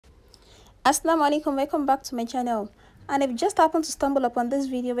Assalamu alaikum, welcome back to my channel. And if you just happened to stumble upon this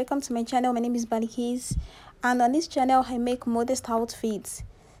video, welcome to my channel. My name is Balikis, and on this channel I make modest outfits,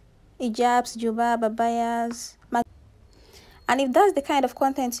 hijabs, jubab, abayas. And if that's the kind of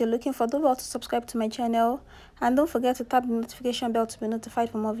content you're looking for, don't forget to subscribe to my channel, and don't forget to tap the notification bell to be notified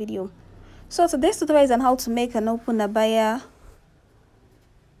for more video. So today's tutorial is on how to make an open abaya,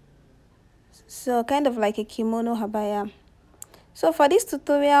 so kind of like a kimono abaya. So for this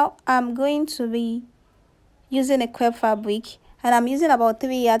tutorial, I'm going to be using a crepe fabric, and I'm using about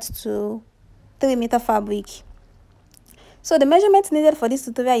 3 yards to 3 meter fabric. So the measurements needed for this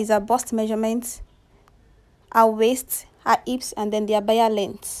tutorial is our bust measurement, our waist, our hips, and then the abaya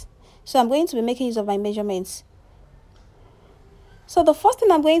length. So I'm going to be making use of my measurements. So the first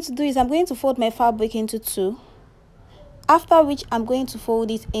thing I'm going to do is I'm going to fold my fabric into 2, after which I'm going to fold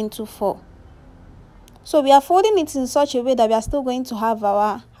it into 4. So we are folding it in such a way that we are still going to have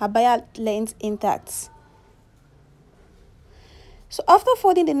our abaya length intact. So after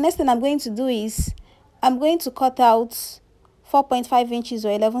folding, the next thing I'm going to do is I'm going to cut out 4.5 inches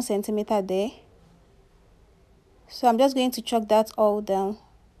or 11 centimeter there. So I'm just going to chalk that all down.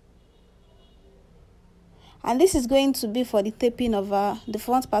 And this is going to be for the taping of the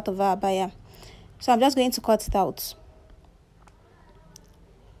front part of our abaya. So I'm just going to cut it out.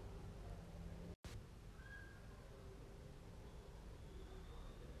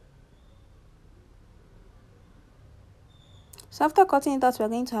 So after cutting it out, we're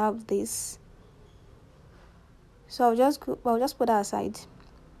going to have this. So I'll just put that aside.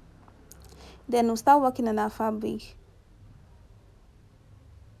 Then we'll start working on our fabric.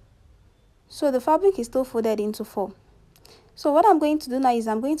 So the fabric is still folded into 4. So what I'm going to do now is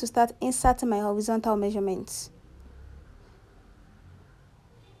I'm going to start inserting my horizontal measurements.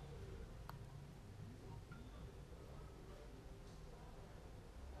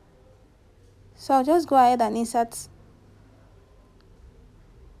 So I'll just go ahead and insert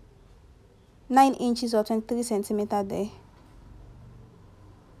 9 inches or 23 centimeter there.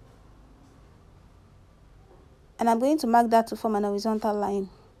 And I'm going to mark that to form an horizontal line.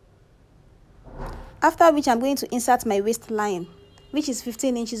 After which I'm going to insert my waistline, which is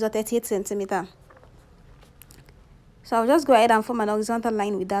 15 inches or 38 centimeter. So I'll just go ahead and form an horizontal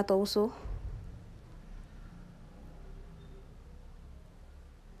line with that also.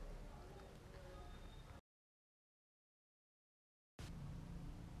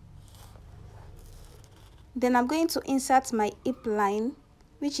 Then I'm going to insert my hip line,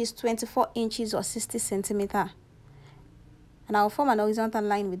 which is 24 inches or 60 centimeter. And I'll form an horizontal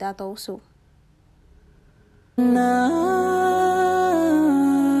line with that also.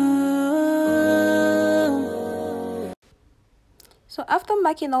 So after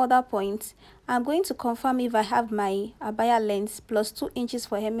marking all that points, I'm going to confirm if I have my abaya length plus 2 inches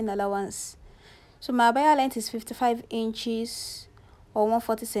for hemming allowance. So my abaya length is 55 inches or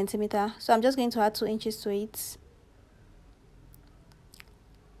 140 centimeter. So I'm just going to add 2 inches to it.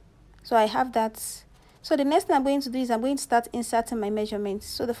 So I have that. So the next thing I'm going to do is I'm going to start inserting my measurements.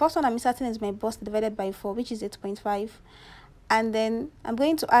 So the first one I'm inserting is my bust divided by 4, which is 8.5. And then I'm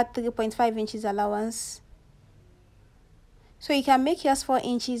going to add 3.5 inches allowance. So you can make yours 4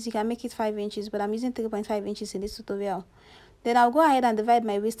 inches, you can make it 5 inches, but I'm using 3.5 inches in this tutorial. Then I'll go ahead and divide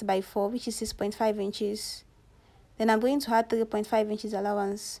my waist by 4, which is 6.5 inches. Then I'm going to add 3.5 inches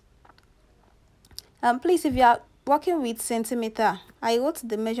allowance. Please, if you are working with centimeter, I wrote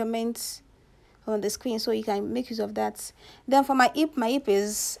the measurements on the screen so you can make use of that. Then for my hip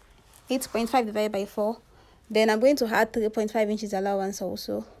is 8.5 divided by 4. Then I'm going to add 3.5 inches allowance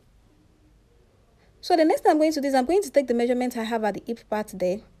also. So the next thing I'm going to do is I'm going to take the measurement I have at the hip part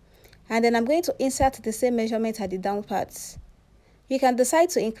there, and then I'm going to insert the same measurement at the down parts. You can decide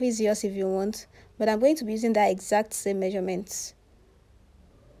to increase yours if you want, but I'm going to be using that exact same measurements.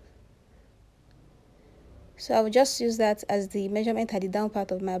 So I will just use that as the measurement at the down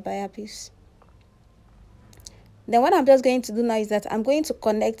part of my abaya piece. Then what I'm just going to do now is that I'm going to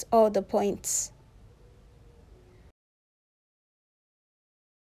connect all the points.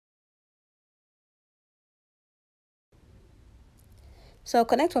 So I'll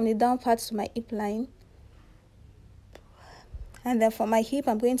connect from the down part to my hip line. And then for my hip,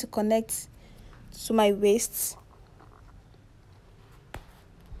 I'm going to connect to my waist.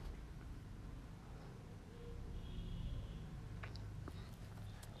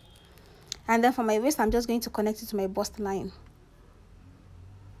 And then for my waist, I'm just going to connect it to my bust line.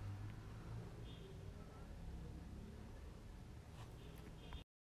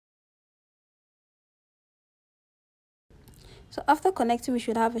 So after connecting, we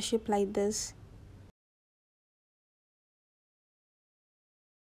should have a shape like this.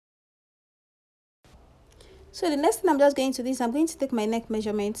 So the next thing I'm just going to do is I'm going to take my neck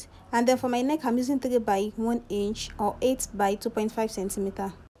measurement, and then for my neck I'm using 3 by 1 inch or 8 by 2.5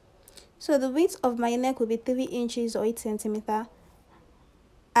 centimeter. So the width of my neck will be 3 inches or 8 centimeter,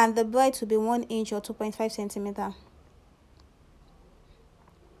 and the breadth will be 1 inch or 2.5 centimeter.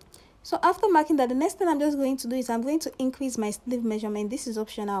 So after marking that, the next thing I'm just going to do is I'm going to increase my sleeve measurement. This is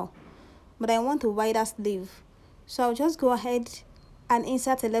optional, but I want a wider sleeve. So I'll just go ahead and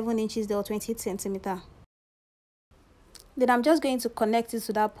insert 11 inches there or 28 centimeter. Then I'm just going to connect it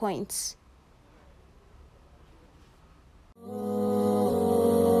to that point.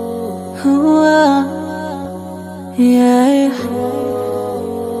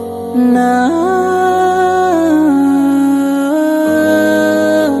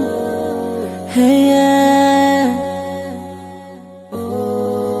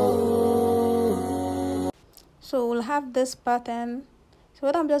 So we'll have this pattern. So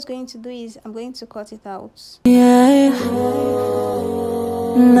what I'm just going to do is I'm going to cut it out. So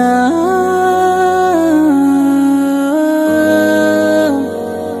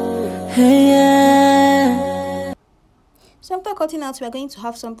after cutting out, we are going to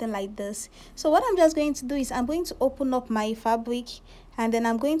have something like this. So what I'm just going to do is I'm going to open up my fabric, and then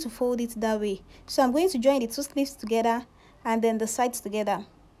I'm going to fold it that way. So I'm going to join the two sleeves together and then the sides together.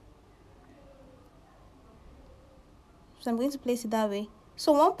 So I'm going to place it that way.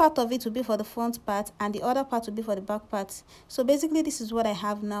 So one part of it will be for the front part and the other part will be for the back part. So basically this is what I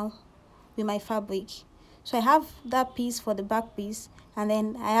have now with my fabric. So I have that piece for the back piece, and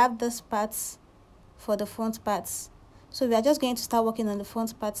then I have this parts for the front parts. So we are just going to start working on the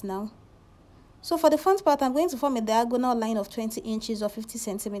front part now. So for the front part, I'm going to form a diagonal line of 20 inches or 50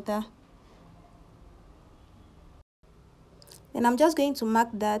 centimeter. Then I'm just going to mark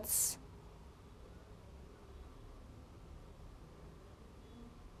that.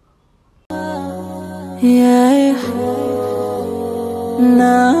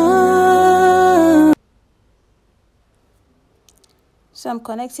 So I'm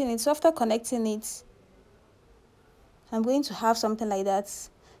connecting it. So after connecting it, I'm going to have something like that.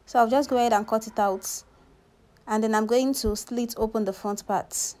 So I'll just go ahead and cut it out, and then I'm going to slit open the front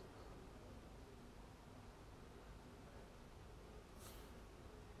part.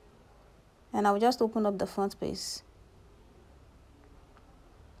 And I'll just open up the front piece.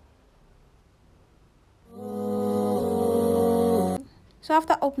 So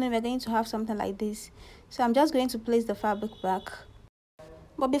after opening, we're going to have something like this. So I'm just going to place the fabric back.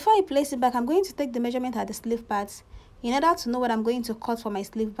 But before I place it back, I'm going to take the measurement at the sleeve part in order to know what I'm going to cut for my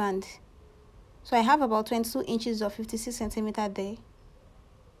sleeve band. So I have about 22 inches or 56 centimeter there.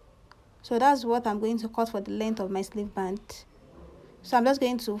 So that's what I'm going to cut for the length of my sleeve band. So I'm just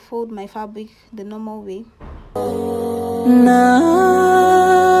going to fold my fabric the normal way.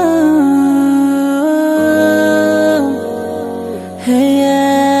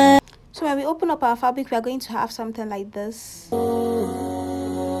 So when we open up our fabric, we are going to have something like this.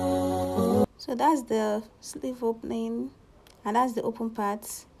 So that's the sleeve opening, and that's the open part.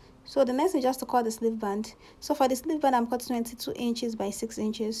 So the next is just to cut the sleeve band. So for the sleeve band, I'm cutting 22 inches by 6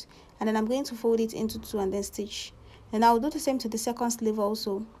 inches, and then I'm going to fold it into 2 and then stitch. And I'll do the same to the second sleeve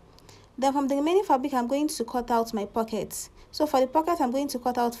also. Then from the remaining fabric, I'm going to cut out my pockets. So for the pocket, I'm going to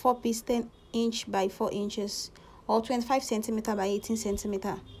cut out 4 pieces 10 inch by 4 inches or 25 centimeter by 18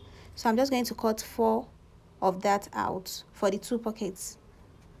 centimeter. So I'm just going to cut 4 of that out for the 2 pockets.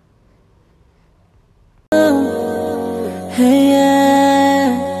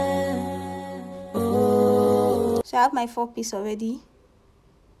 So I have my 4 pieces already,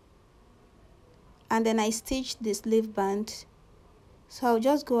 and then I stitched the sleeve band. So I'll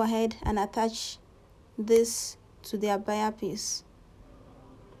just go ahead and attach this to the abaya piece.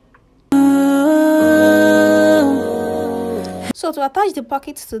 So to attach the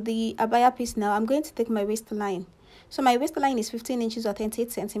pockets to the abaya piece now, I'm going to take my waistline. So my waistline is 15 inches or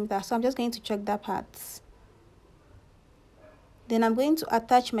 28 centimeters. So I'm just going to check that part. Then I'm going to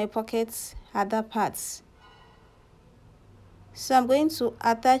attach my pockets at that part. So I'm going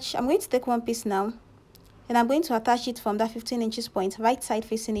to take one piece now, and I'm going to attach it from that 15 inches point, right side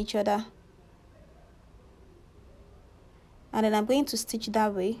facing each other. And then I'm going to stitch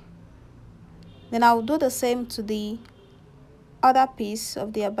that way. Then I'll do the same to the other piece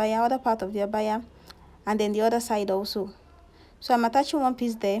of the abaya, other part of the abaya, and then the other side also. So I'm attaching one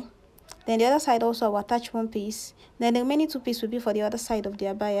piece there. Then the other side also I'll attach one piece. Then the remaining 2 pieces will be for the other side of the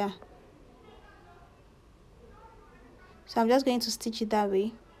abaya. So I'm just going to stitch it that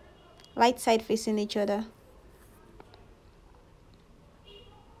way, right side facing each other.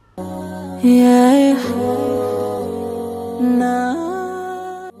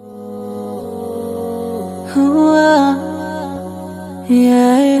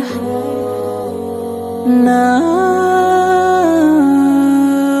 Yeah. No.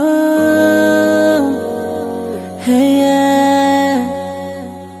 Hey, yeah.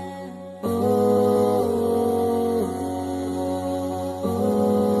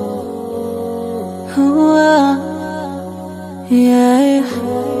 Yeah.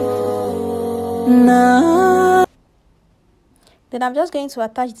 No. Then I'm just going to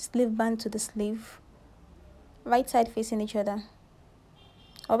attach the sleeve band to the sleeve, right side facing each other.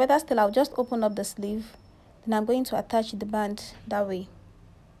 Or better still, I'll just open up the sleeve. Then I'm going to attach the band that way.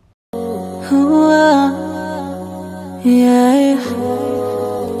 Yeah.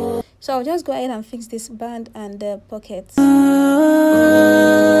 So I'll just go ahead and fix this band and the pockets. So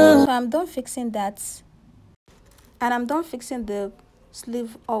I'm done fixing that. And I'm done fixing the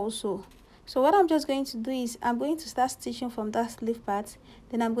sleeve also. So what I'm just going to do is I'm going to start stitching from that sleeve part.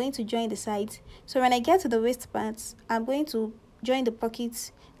 Then I'm going to join the sides. So when I get to the waist part, I'm going to join the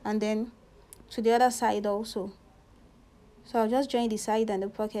pockets and then to the other side also. So I'll just join the side and the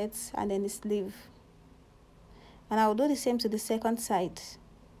pockets and then the sleeve. And I'll do the same to the second side.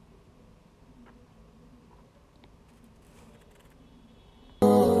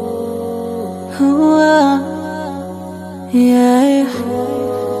 Yeah.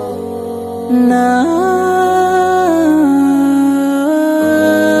 No.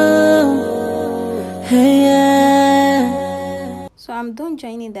 Hey, yeah. So I'm done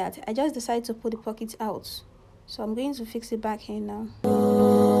joining that. I just decided to put the pockets out. So I'm going to fix it back here now.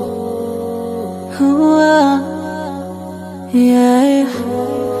 Yeah.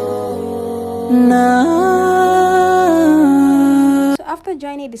 No. So after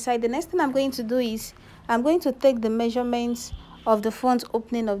joining the side, the next thing I'm going to do is I'm going to take the measurements of the front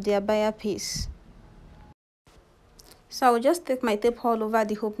opening of the abaya piece. So I will just take my tape all over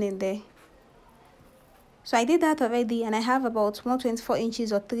the opening there. So I did that already and I have about 124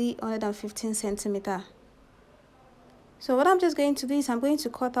 inches or 315 centimeters. So what I'm just going to do is I'm going to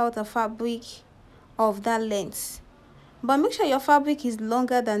cut out a fabric of that length. But make sure your fabric is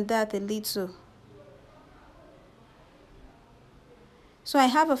longer than that a little. So I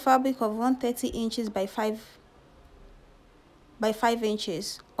have a fabric of 130 inches by 5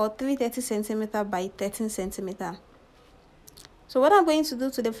 inches or 330 centimeters by 13 centimeters. So what I'm going to do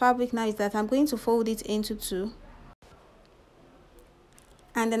to the fabric now is that I'm going to fold it into two.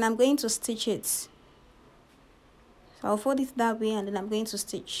 And then I'm going to stitch it. So I'll fold it that way and then I'm going to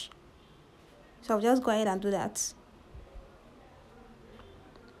stitch. So I'll just go ahead and do that.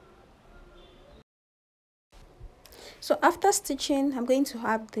 So after stitching, I'm going to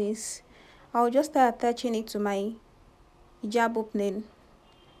have this. I'll just start attaching it to my hijab opening.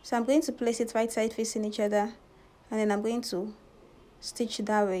 So I'm going to place it right side facing each other. And then I'm going to stitch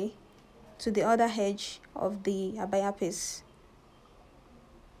that way to the other edge of the abaya piece.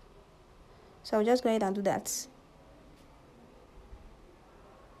 So I'll just go ahead and do that.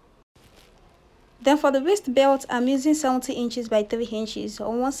 Then for the waist belt, I'm using 70 inches by 3 inches or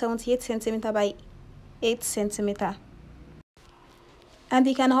 178 centimeters by 8 centimeters. And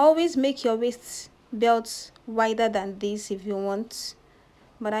you can always make your waist belt wider than this if you want.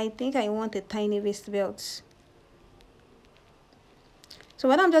 But I think I want a tiny waist belt. So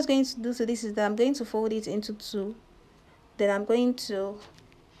what I'm just going to do to this is that I'm going to fold it into two. Then I'm going to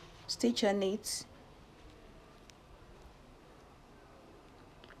stitch on it.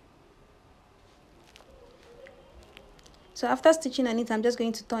 So after stitching on it, I'm just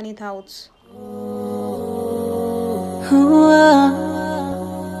going to turn it out.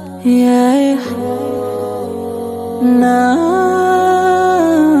 Yeah. No.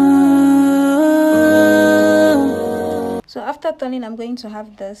 So after turning, I'm going to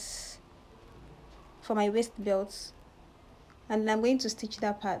have this for my waist belt. And I'm going to stitch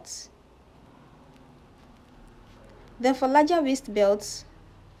that part. Then for larger waist belts,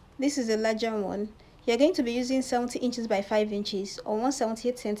 this is a larger one. You're going to be using 70 inches by 5 inches or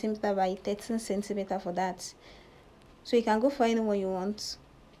 178 centimeters by 13 centimeters for that. So you can go for any one you want.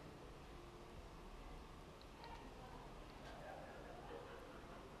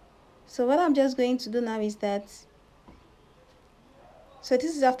 So what I'm just going to do now is that, so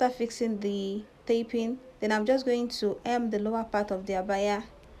this is after fixing the taping. Then I'm just going to hem the lower part of the abaya.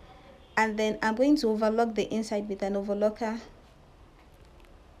 And then I'm going to overlock the inside with an overlocker.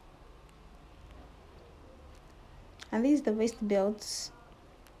 And this is the waist belt.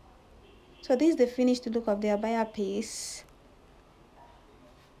 So this is the finished look of the abaya piece.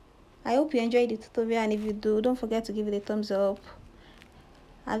 I hope you enjoyed the tutorial, and if you do, don't forget to give it a thumbs up.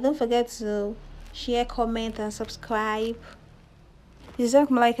 And don't forget to share, comment and subscribe.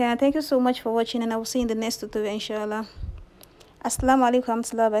 Thank you so much for watching, and I will see you in the next tutorial, inshallah. Assalamu alaikum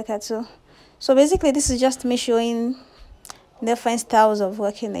warahmatullahi wabarakatuh. So basically, this is just me showing different styles of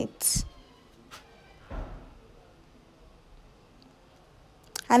working it.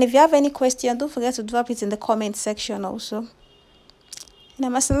 And if you have any question, don't forget to drop it in the comment section also.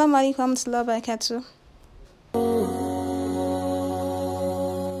 And assalamu alaikum warahmatullahi wabarakatuh.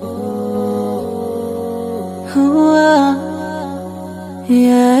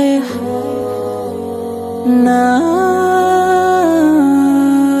 Yeah. No.